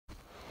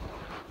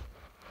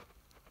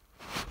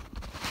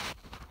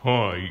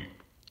Hi,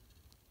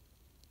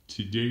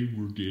 today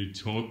we're going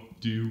to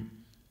do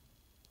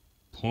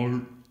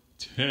part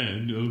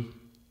 10 of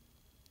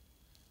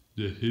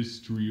the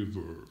history of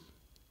Earth,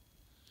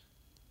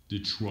 the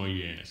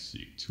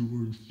Triassic,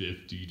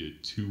 250 to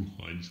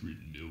 200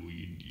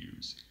 million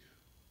years ago.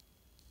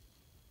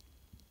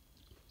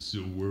 So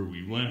where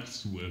we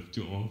last left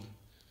off,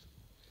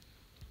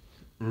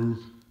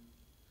 Earth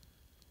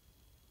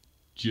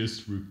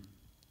just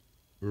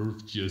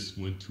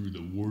went through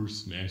the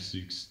worst mass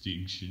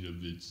extinction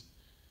of its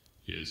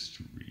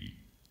history.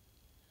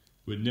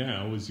 But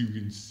now, as you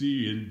can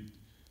see in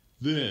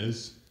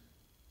this,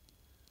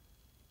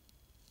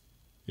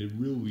 it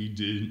really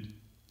did,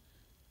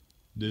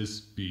 this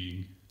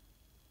being,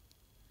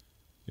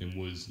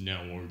 and was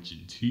now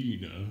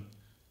Argentina,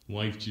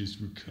 life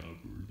just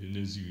recovered. And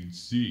as you can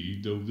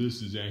see, though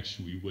this is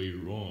actually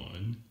later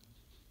on,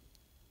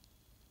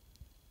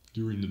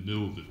 during the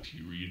middle of the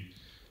period,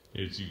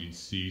 as you can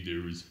see,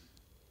 there was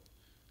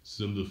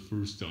some of the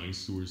first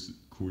dinosaurs,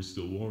 of course,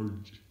 the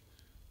large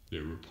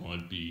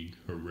theropod being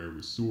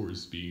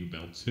Herrerasaurus, being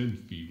about 10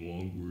 feet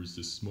long, whereas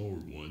the smaller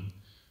one,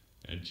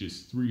 at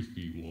just 3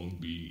 feet long,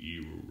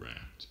 being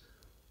Eoraptor.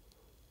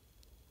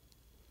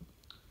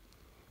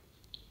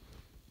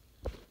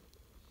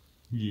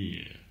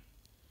 Yeah.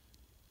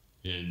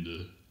 And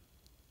the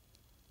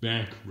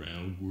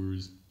background,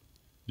 whereas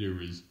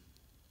there is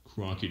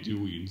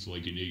crocodilians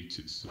like an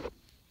ichthyosaur.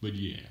 But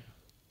yeah.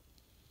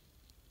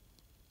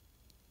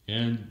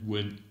 And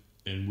with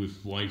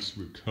life's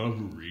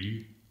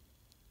recovery,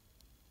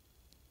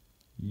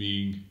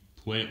 meaning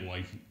plant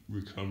life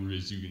recovered,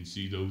 as you can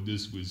see, though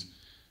this was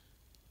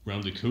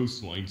around the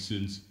coastline,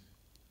 since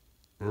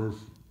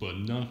Earth, but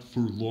not for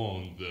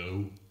long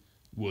though,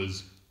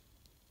 was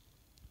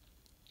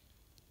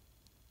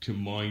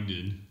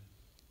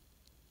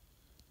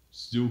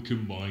still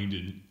combined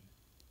in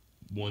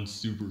one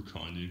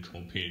supercontinent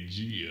called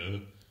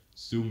Pangea,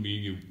 still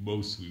meaning it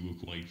mostly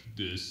looked like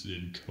this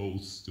in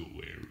coastal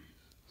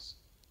areas.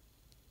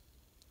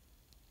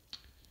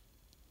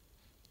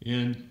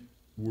 And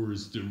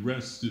whereas the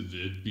rest of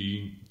it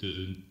being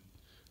the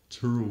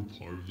turtle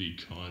part of the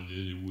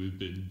continent, it would have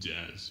been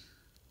desert.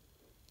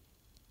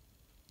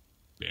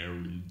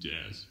 Barren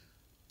desert.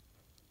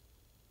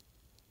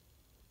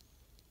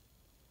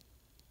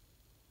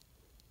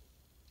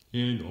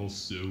 And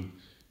also,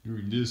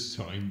 during this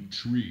time,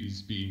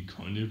 trees, being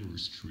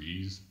carnivorous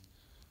trees,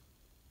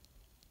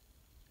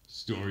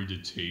 started to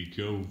take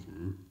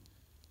over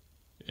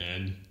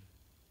and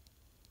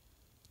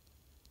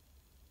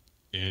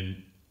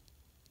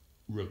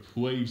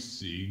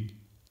replacing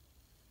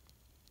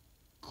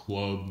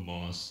club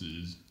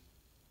mosses,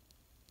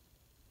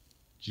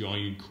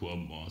 giant club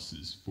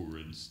mosses, for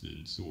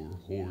instance, or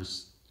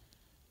horse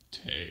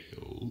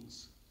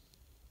tails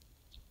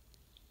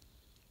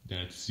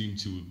that seem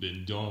to have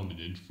been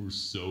dominant for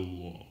so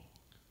long.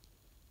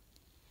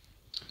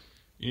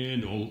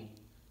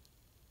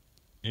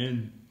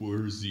 And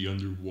where's the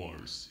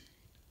underwater scene?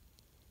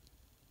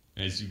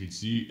 As you can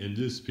see in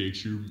this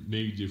picture,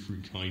 many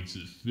different kinds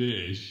of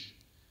fish,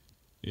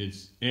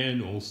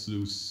 and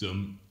also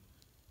some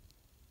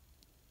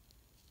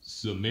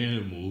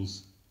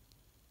animals.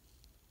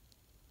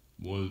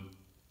 Well,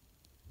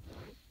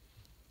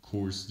 of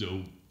course,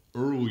 though,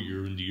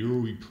 earlier in the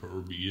early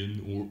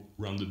Permian, or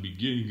around the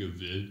beginning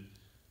of it,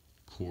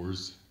 of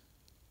course,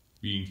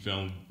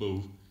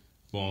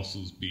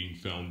 fossils being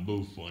found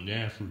both on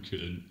Africa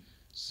and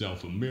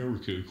South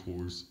America, of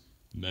course,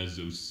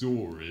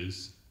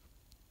 Mesosaurus,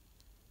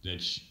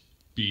 that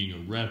being a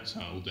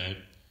reptile, that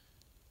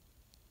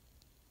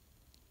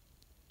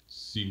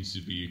seems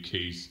to be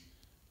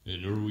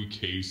an early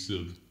case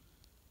of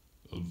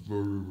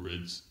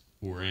vertebrates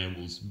or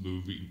animals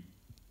moving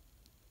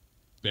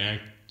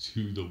back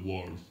to the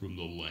water from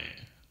the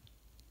land.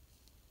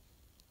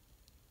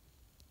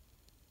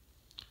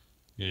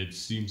 And it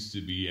seems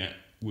to be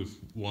with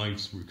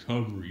life's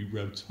recovery,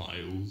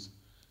 reptiles,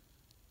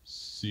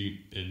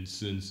 and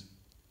since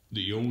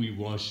the only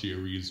lush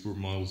areas for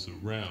miles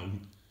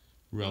around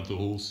the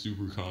whole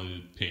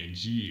supercontinent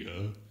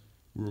Pangea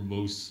were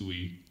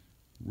mostly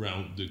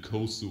around the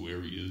coastal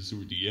areas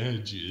or the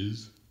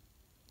edges.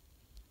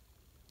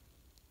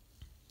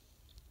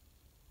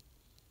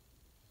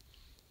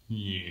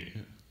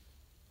 Yeah.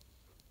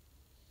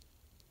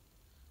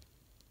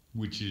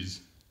 Which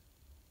is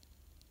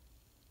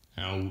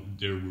how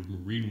there were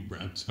marine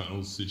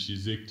reptiles such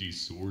as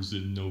ichthyosaurs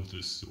and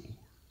nothosaurs.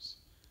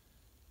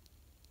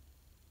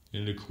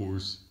 And of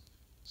course,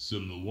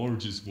 some of the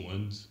largest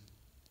ones,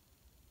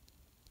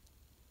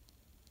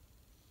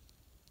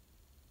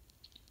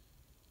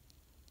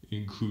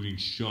 including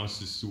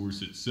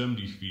Shostosaurus at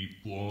 70 feet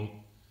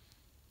long,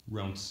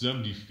 around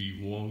 70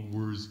 feet long,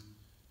 whereas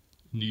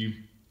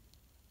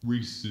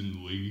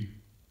recently,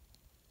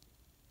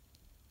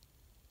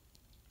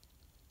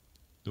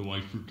 though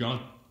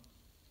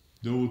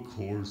of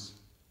course,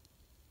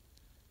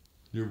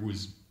 there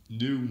was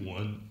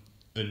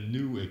a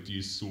new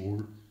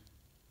ichthyosaur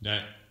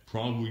that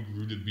probably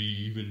grew to be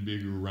even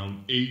bigger,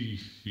 around 80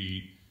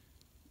 feet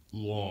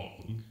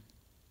long,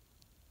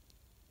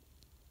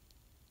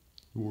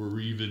 or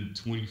even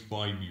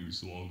 25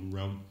 years long,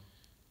 around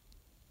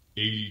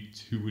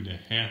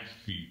 82.5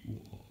 feet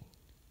long.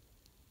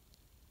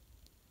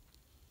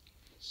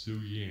 So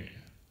yeah.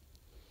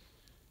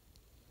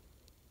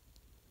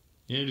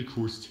 And of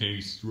course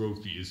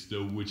Tanystropheus,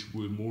 though, which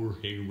would more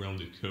hang around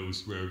the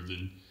coast rather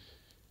than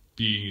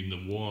being in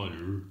the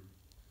water,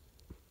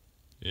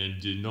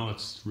 and did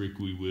not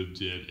strictly live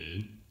dead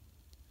in.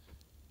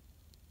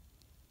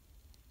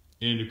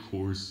 And of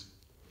course,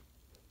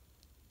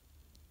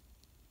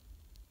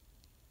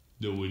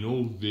 though an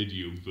old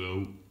video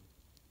though,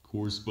 of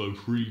course, but a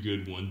pretty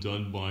good one,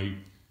 done by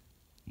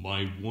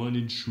my one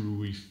and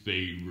truly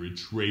favorite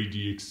Trey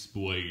the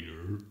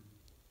Explainer.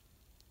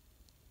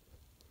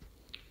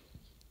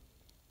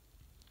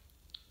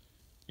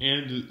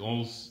 And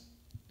also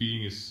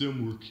being a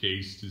similar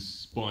case to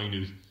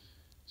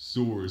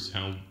Spinosaurus,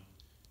 how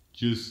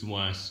just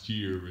last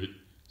year,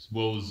 as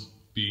well as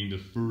being the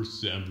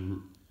first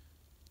ever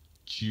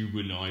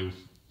juvenile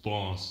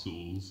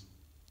fossils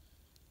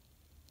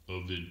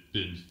of it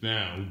been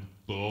found,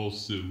 but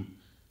also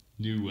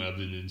new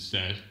evidence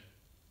that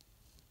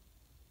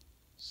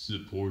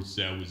supports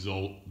that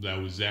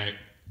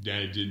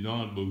it did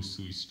not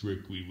mostly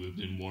strictly live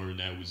in water, and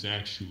that was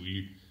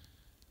actually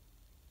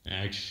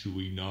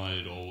not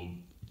at all a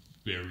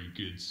very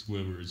good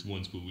swimmer as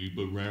once believed,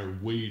 but rather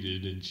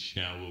waded in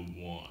shallow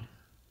water.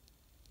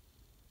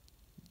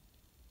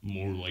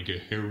 More like a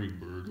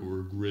herringbird or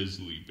a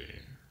grizzly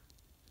bear.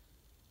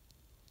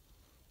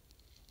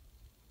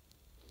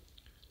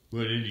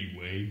 But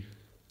anyway,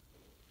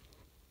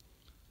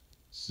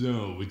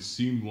 so it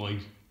seemed like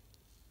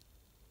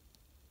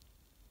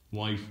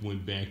life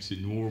went back to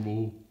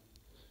normal.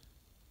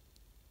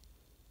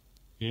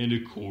 And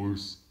of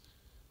course,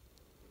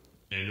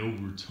 and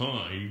over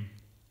time,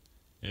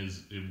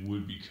 as it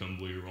would become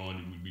later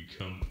on,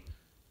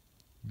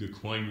 the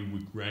climate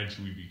would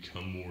gradually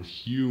become more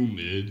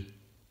humid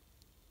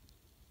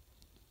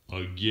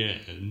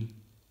again,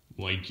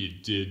 like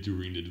it did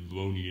during the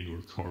Devonian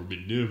or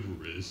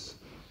Carboniferous.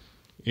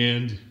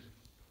 And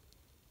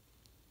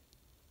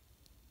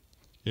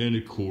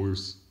of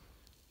course,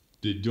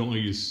 the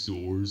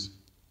dinosaurs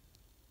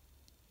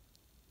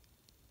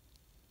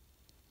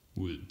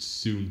would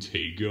soon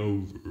take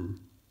over.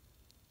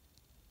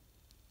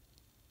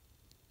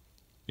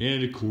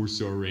 And of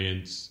course, our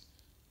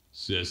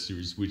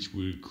ancestors, which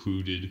would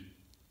included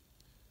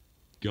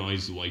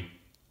guys like,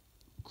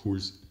 of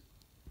course,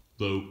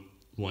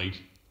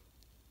 like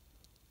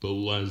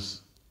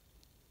Belazodon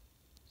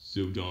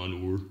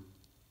or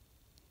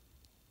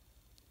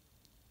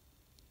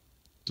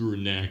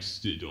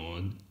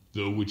Thronaxodon,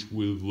 though, which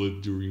would have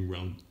lived during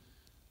around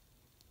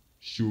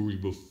surely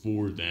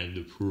before that in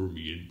the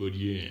Permian, but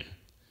yeah,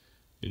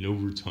 and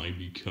over time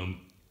become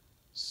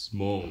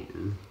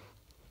smaller.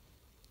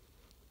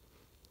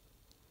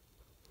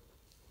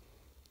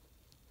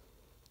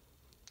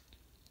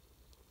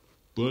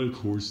 But of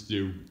course,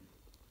 there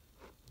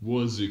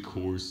was, of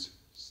course,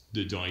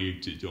 the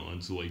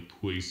Diectodons like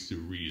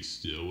Placeria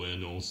still,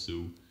 and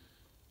also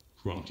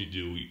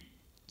crocodilians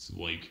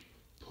like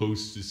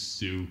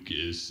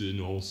Postosuchus,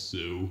 and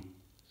also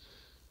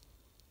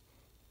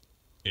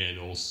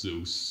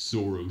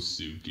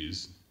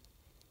Saurosuchus.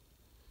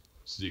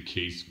 It's the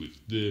case with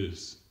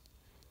this.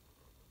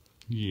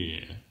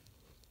 Yeah.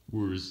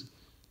 Whereas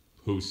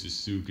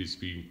Postosuchus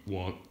being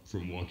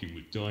from walking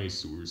with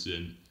dinosaurs,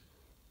 and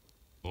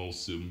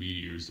also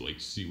meteors like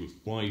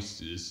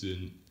Coelophysis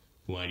and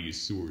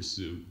Plateosaurus,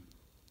 so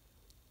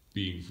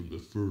being from the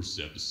first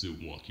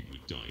episode, Walking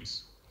with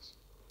Dinosaurs.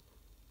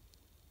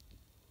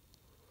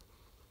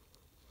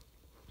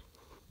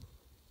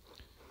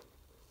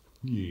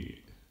 Yeah.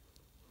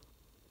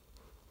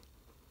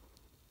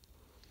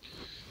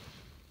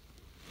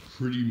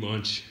 Pretty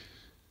much,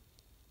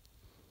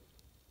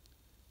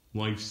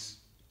 life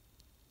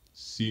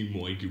seemed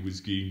like it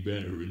was getting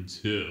better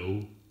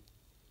until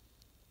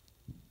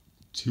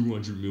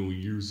 200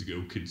 million years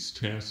ago,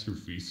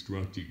 catastrophe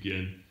struck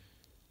again,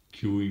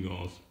 killing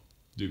off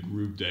the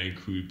group that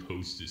included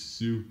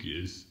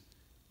Postosuchus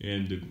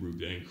and the group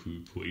that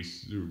included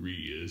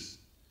Placeria,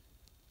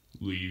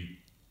 leaving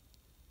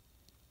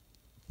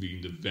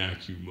the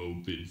vacuum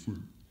open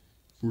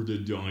for the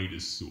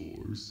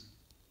dinosaurs.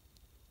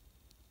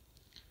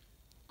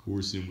 Of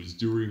course, it was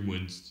during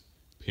when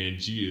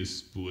Pangea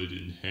split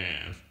in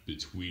half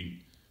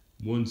between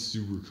one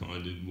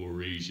supercontinent,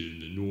 Laurasia, in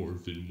the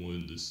north and one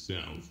in the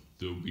south,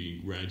 though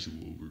being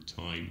gradual over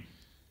time,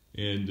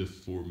 and the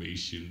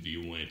formation of the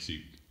Atlantic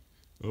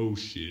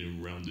Ocean.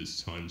 And around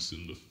this time,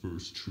 some of the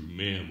first true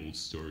mammals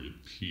started to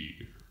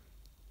appear.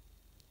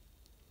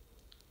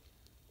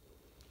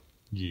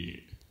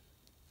 Yeah.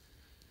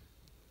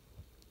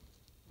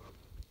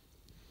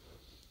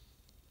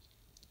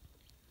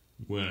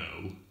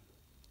 Well,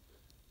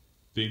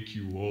 thank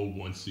you all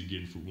once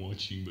again for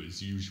watching, but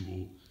as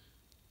usual,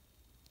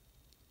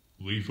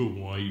 leave a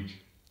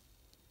like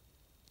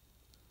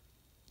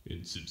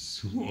and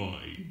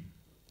subscribe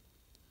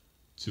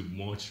to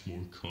watch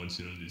more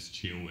content on this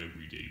channel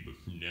every day, but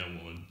from now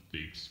on,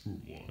 thanks for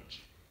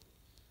watching.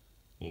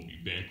 I'll be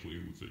back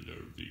later with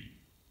another video.